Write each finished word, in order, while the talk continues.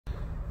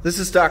This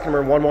is stock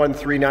number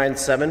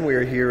 11397. We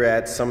are here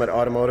at Summit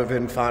Automotive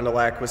in Fond du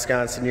Lac,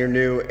 Wisconsin, your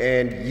new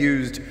and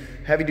used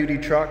heavy-duty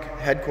truck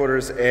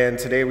headquarters, and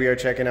today we are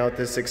checking out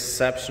this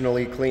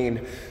exceptionally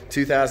clean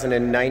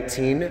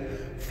 2019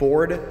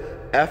 Ford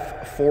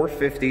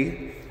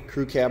F450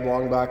 crew cab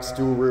long box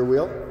dual rear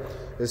wheel.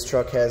 This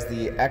truck has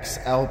the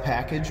XL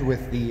package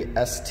with the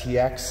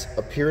STX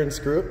appearance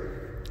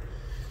group.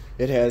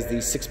 It has the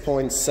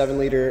 6.7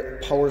 liter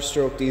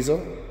Powerstroke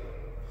diesel.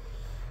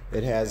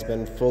 It has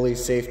been fully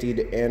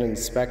safetied and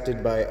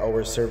inspected by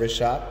our service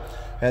shop.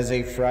 Has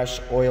a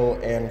fresh oil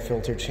and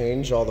filter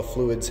change. All the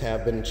fluids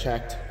have been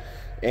checked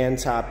and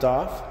topped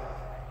off.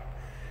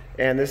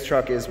 And this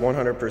truck is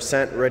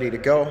 100% ready to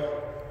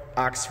go.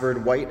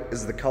 Oxford white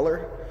is the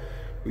color.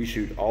 We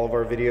shoot all of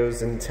our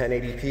videos in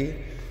 1080p,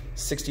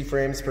 60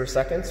 frames per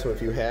second. So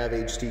if you have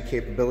HD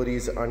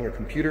capabilities on your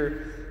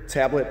computer,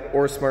 tablet,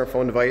 or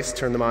smartphone device,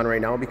 turn them on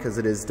right now, because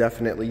it is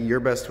definitely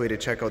your best way to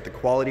check out the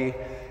quality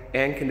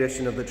and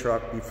condition of the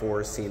truck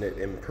before seeing it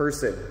in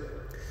person.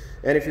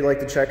 And if you'd like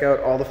to check out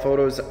all the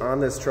photos on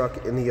this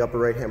truck, in the upper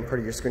right hand part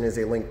of your screen is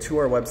a link to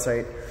our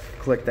website.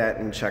 Click that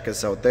and check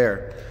us out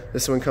there.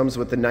 This one comes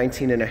with the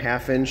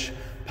 19.5-inch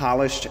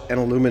polished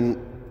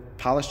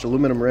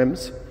aluminum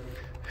rims.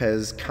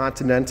 Has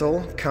Continental,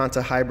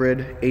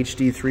 Cotihybrid,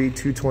 HD3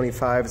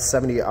 225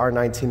 70R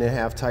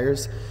 19.5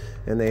 tires,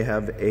 and they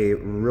have a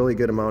really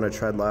good amount of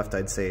tread left.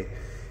 I'd say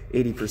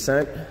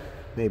 80%,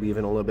 maybe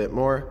even a little bit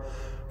more.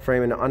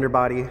 Frame and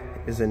underbody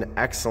is in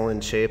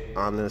excellent shape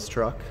on this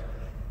truck.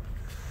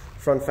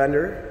 Front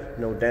fender,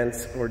 no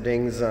dents or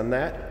dings on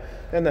that,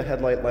 and the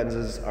headlight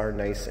lenses are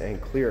nice and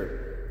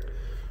clear.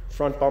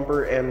 Front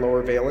bumper and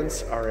lower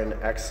valence are in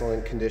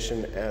excellent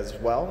condition as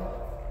well.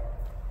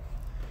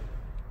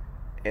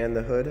 And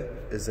the hood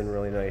is in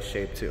really nice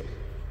shape too.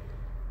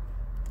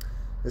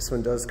 This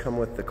one does come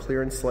with the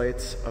clearance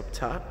lights up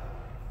top,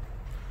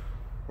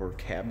 or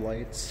cab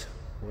lights,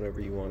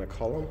 whatever you want to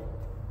call them.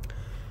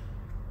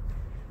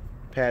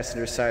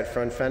 Passenger side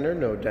front fender,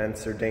 no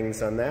dents or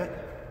dings on that.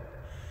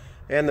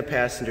 And the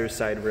passenger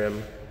side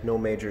rim, no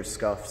major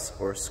scuffs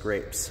or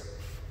scrapes.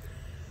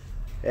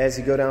 As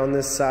you go down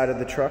this side of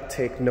the truck,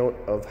 take note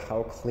of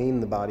how clean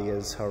the body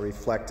is, how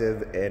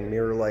reflective and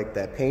mirror-like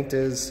that paint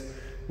is.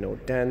 No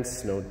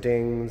dents, no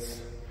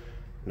dings,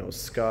 no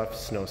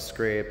scuffs, no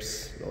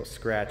scrapes, no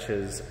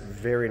scratches.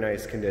 Very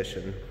nice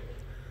condition.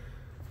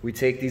 We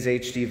take these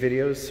HD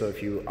videos, so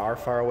if you are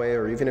far away,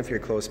 or even if you're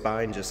close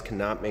by and just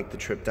cannot make the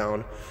trip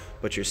down,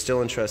 but you're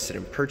still interested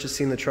in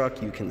purchasing the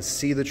truck, you can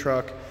see the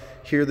truck,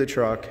 hear the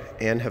truck,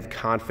 and have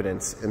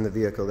confidence in the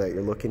vehicle that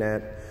you're looking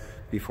at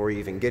before you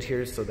even get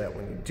here, so that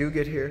when you do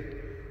get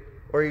here,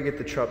 or you get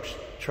the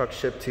truck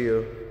shipped to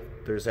you,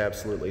 there's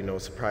absolutely no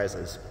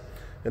surprises.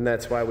 And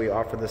that's why we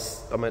offer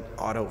this Summit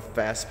Auto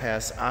Fast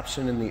Pass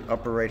option in the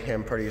upper right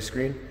hand part of your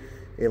screen.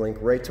 A link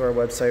right to our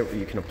website where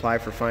you can apply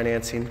for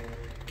financing,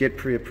 get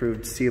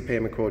pre-approved, see a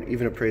payment quote,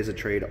 even appraise a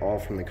trade, all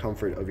from the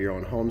comfort of your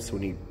own home. So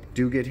when you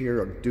do get here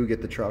or do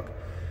get the truck,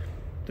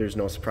 there's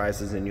no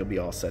surprises and you'll be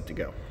all set to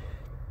go.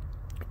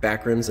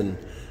 Back rims in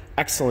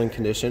excellent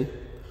condition.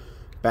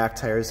 Back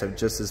tires have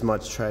just as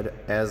much tread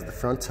as the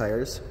front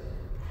tires.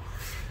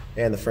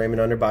 And the frame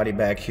and underbody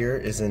back here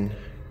is in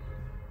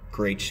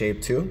great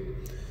shape too.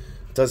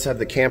 It does have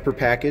the camper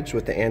package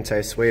with the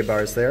anti-sway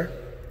bars there.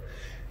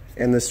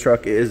 And this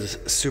truck is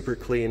super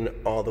clean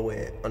all the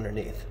way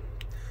underneath.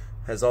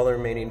 Has all the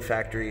remaining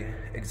factory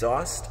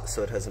exhaust,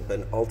 so it hasn't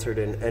been altered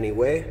in any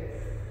way.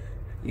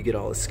 You get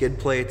all the skid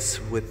plates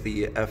with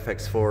the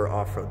FX4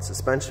 off-road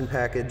suspension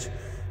package,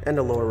 and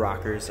the lower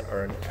rockers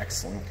are in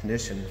excellent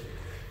condition.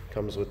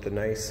 Comes with the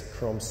nice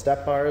chrome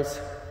step bars,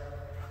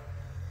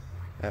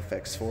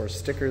 FX4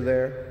 sticker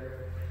there.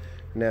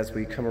 And as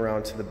we come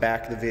around to the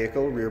back of the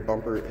vehicle, rear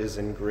bumper is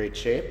in great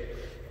shape.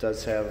 It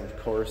does have,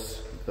 of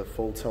course, the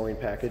full towing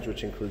package,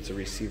 which includes a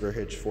receiver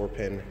hitch,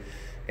 4-pin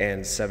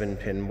and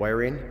 7-pin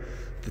wiring.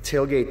 The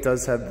tailgate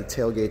does have the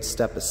tailgate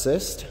step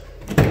assist.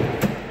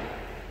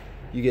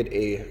 You get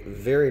a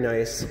very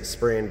nice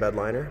spray-in bed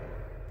liner.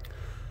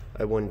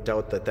 I wouldn't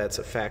doubt that that's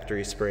a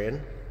factory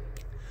spray-in.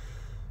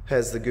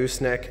 Has the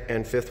gooseneck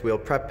and fifth wheel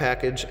prep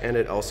package, and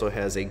it also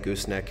has a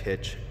gooseneck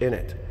hitch in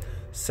it.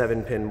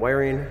 7-pin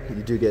wiring.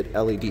 You do get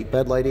LED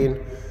bed lighting,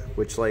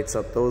 which lights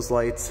up those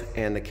lights,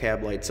 and the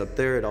cab lights up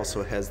there. It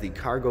also has the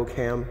cargo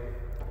cam,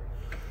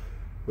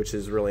 which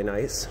is really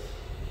nice.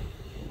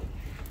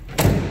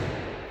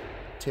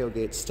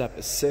 Tailgate step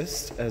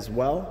assist as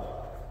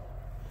well.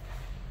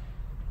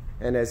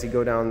 And as you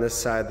go down this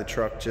side, the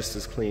truck just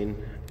as clean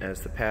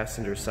as the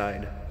passenger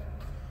side.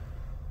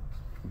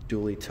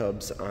 Dually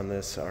tubs on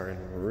this are in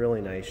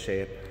really nice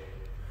shape.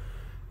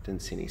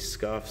 Didn't see any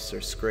scuffs or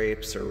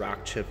scrapes or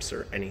rock chips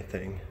or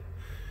anything.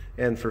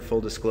 And for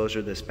full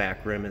disclosure, this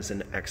back rim is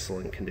in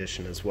excellent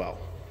condition as well.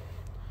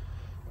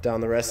 Down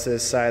the rest of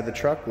this side of the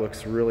truck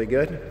looks really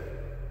good.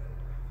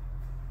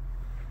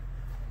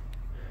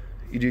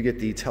 You do get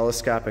the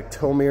telescopic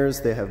tow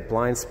mirrors. They have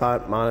blind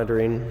spot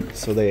monitoring,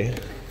 so they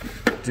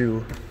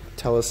do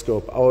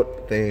telescope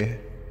out. They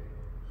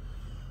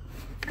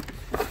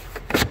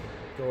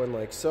go in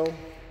like so. You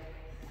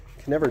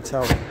can never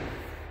tell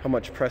how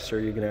much pressure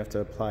you're going to have to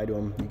apply to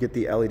them. You get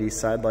the LED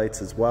side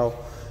lights as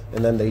well,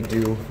 and then they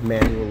do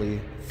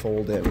manually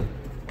fold in.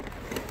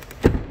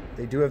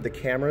 They do have the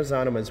cameras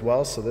on them as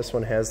well, so this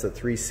one has the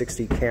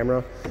 360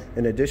 camera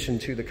in addition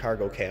to the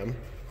cargo cam.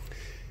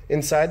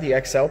 Inside, the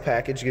XL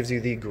package gives you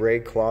the gray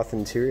cloth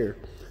interior.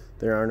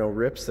 There are no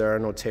rips, there are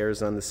no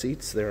tears on the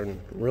seats. They're in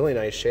really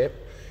nice shape.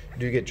 You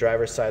do get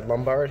driver's side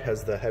lumbar. It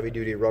has the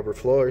heavy-duty rubber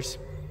floors,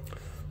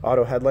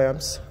 auto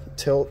headlamps,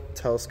 tilt,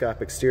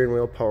 telescopic steering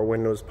wheel, power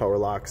windows, power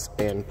locks,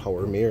 and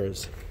power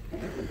mirrors.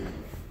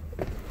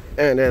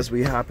 And as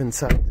we hop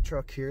inside the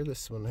truck here,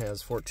 this one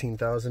has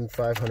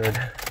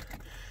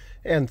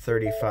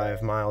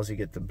 14,535 miles. You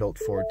get the Built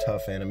Ford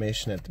Tough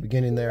animation at the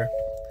beginning there,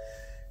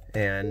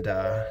 and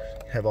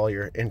have all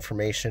your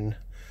information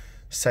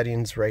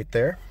settings right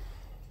there.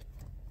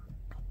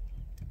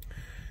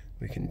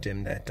 We can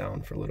dim that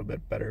down for a little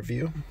bit better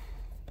view.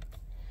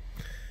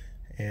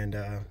 And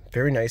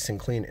very nice and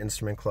clean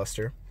instrument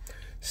cluster.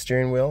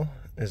 Steering wheel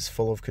is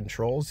full of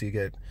controls. You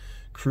get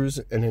cruise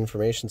and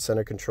information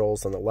center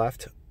controls on the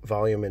left,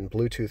 volume and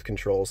Bluetooth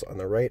controls on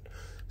the right.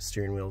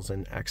 Steering wheel's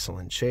in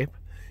excellent shape.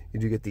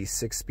 You do get the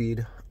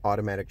 6-speed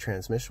automatic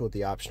transmission with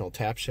the optional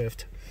tap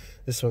shift.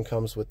 This one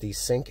comes with the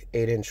Sync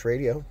 8-inch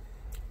radio.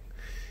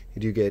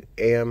 You do get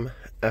AM,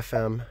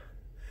 FM,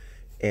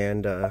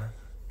 and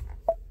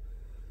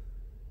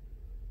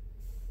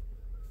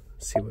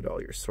see what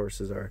all your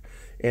sources are,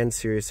 and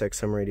Sirius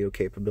XM radio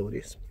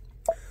capabilities.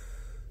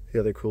 The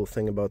other cool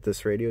thing about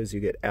this radio is you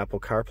get Apple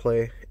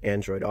CarPlay,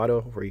 Android Auto,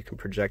 where you can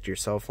project your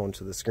cell phone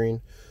to the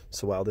screen.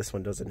 So while this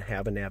one doesn't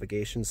have a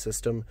navigation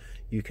system,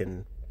 you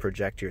can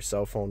project your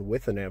cell phone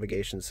with a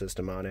navigation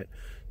system on it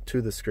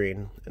to the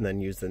screen and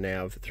then use the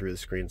nav through the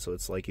screen, so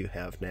it's like you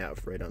have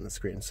nav right on the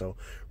screen. So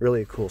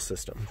really a cool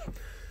system.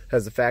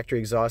 Has the factory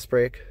exhaust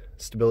brake,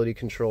 stability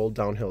control,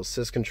 downhill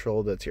assist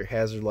control, that's your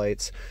hazard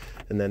lights,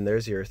 and then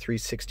there's your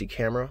 360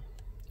 camera.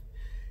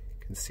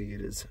 You can see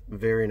it is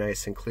very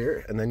nice and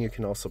clear, and then you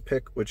can also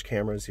pick which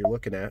cameras you're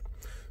looking at.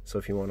 So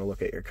if you want to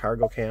look at your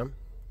cargo cam,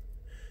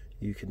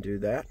 you can do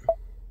that.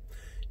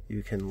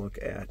 You can look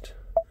at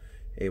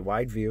a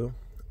wide view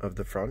of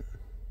the front.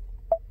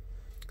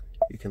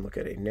 You can look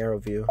at a narrow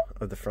view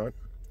of the front,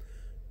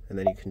 and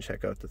then you can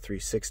check out the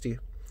 360.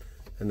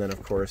 And then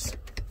of course,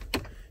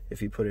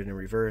 if you put it in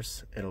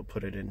reverse, it'll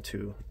put it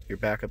into your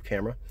backup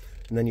camera.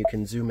 And then you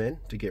can zoom in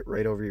to get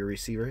right over your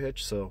receiver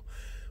hitch. So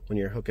when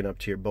you're hooking up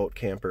to your boat,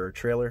 camper, or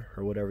trailer,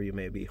 or whatever you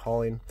may be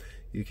hauling,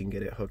 you can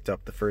get it hooked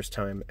up the first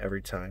time,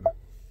 every time,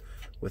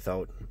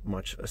 without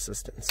much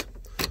assistance.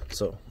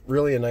 So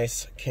really a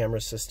nice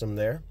camera system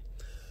there.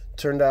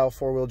 Turn dial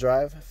 4-wheel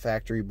drive,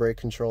 factory brake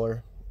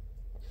controller.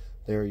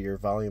 There are your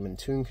volume and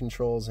tune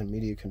controls and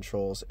media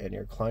controls and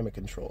your climate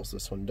controls.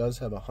 This one does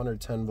have a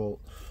 110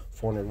 volt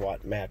 400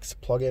 watt max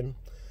plug-in.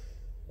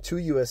 2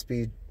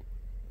 USB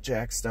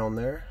jacks down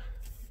there.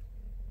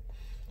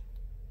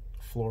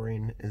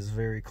 Flooring is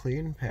very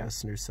clean.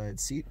 Passenger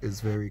side seat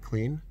is very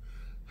clean.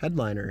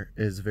 Headliner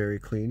is very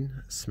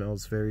clean.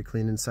 Smells very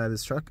clean inside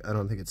this truck. I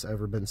don't think it's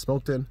ever been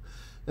smoked in.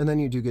 And then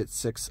you do get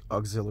 6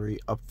 auxiliary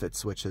upfit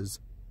switches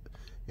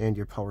and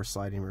your power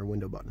sliding rear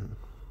window button.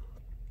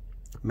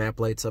 Map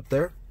lights up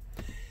there,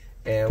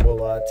 and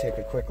we'll take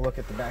a quick look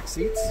at the back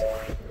seats,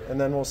 and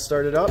then we'll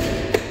start it up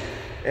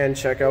and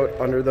check out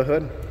under the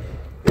hood.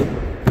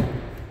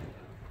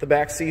 The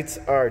back seats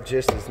are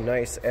just as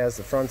nice as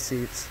the front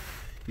seats.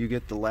 You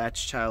get the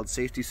latch child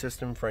safety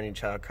system for any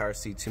child car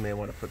seats you may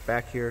want to put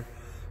back here.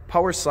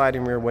 Power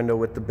sliding rear window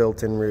with the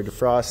built-in rear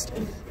defrost.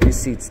 These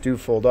seats do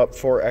fold up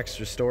for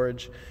extra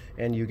storage,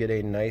 and you get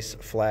a nice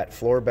flat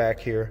floor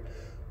back here,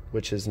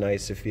 which is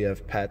nice if you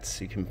have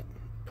pets. You can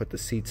put the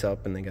seats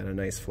up and they got a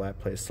nice flat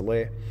place to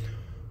lay,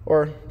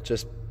 or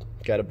just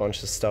got a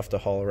bunch of stuff to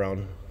haul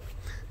around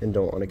and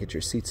don't want to get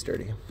your seats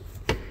dirty.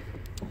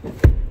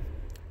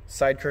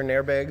 Side curtain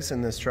airbags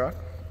in this truck.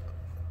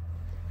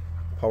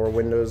 Power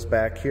windows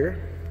back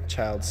here.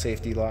 Child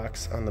safety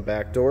locks on the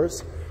back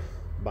doors.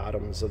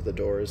 Bottoms of the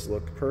doors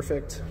look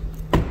perfect.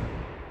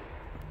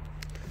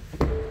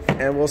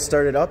 And we'll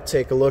start it up,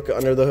 take a look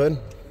under the hood.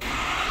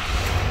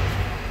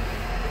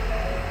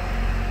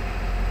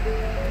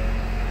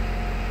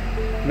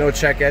 No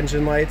check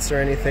engine lights or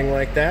anything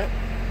like that.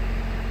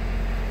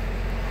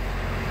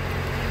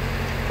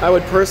 I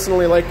would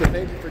personally like to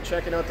thank you for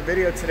checking out the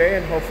video today,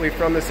 and hopefully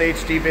from this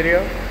HD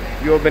video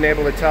you have been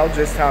able to tell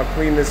just how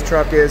clean this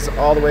truck is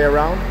all the way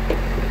around.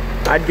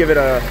 I'd give it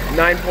a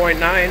 9.9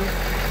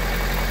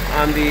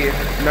 on the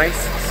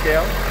nice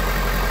scale.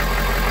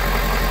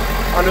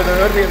 Under the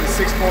hood we have the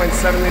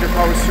 6.7 liter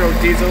Powerstroke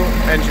diesel.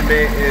 Engine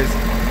bay is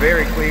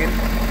very clean,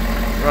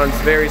 runs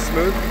very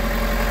smooth.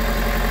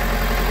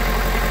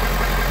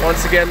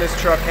 Once again, this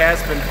truck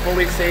has been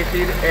fully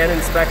safetied and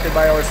inspected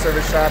by our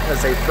service shop,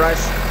 has a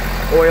fresh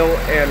oil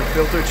and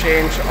filter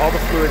change. All the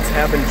fluids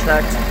have been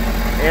checked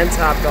and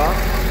topped off,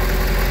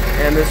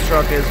 and this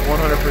truck is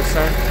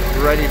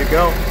 100% ready to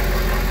go.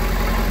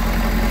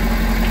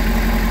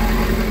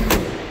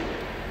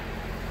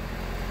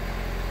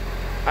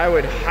 I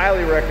would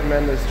highly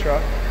recommend this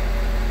truck.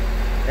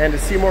 And to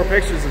see more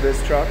pictures of this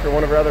truck or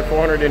one of our other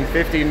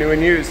 450 new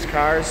and used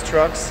cars,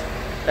 trucks,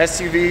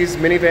 SUVs,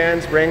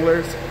 minivans,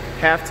 Wranglers,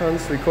 half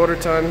tons,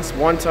 3/4 tons,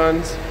 1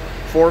 tons,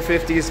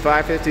 450s,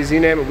 550s, you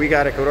name it, we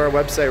got it. Go to our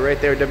website right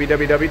there,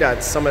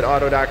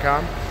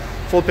 www.summitauto.com.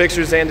 Full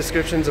pictures and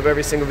descriptions of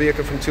every single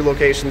vehicle from 2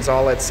 locations,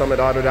 all at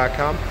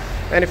summitauto.com.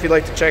 And if you'd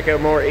like to check out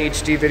more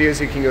HD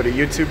videos, you can go to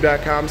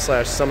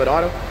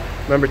youtube.com/summitauto.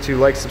 Remember to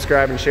like,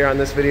 subscribe, and share on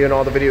this video and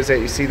all the videos that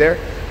you see there.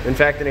 In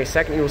fact, in a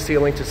second, you will see a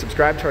link to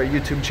subscribe to our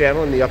YouTube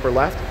channel in the upper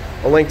left,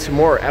 a link to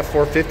more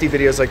F450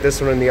 videos like this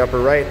one in the upper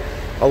right,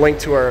 a link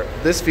to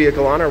this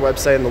vehicle on our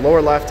website in the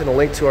lower left, and a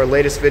link to our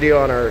latest video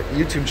on our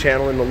YouTube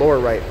channel in the lower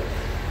right.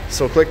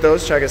 So click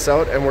those, check us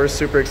out, and we're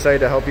super excited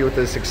to help you with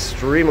this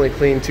extremely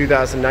clean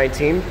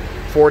 2019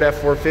 Ford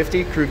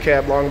F450 Crew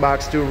Cab Long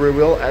Box Dual Rear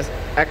Wheel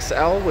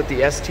XL with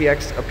the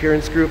S.T.X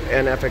Appearance Group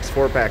and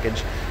FX4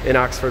 package in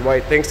Oxford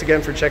White. Thanks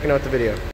again for checking out the video.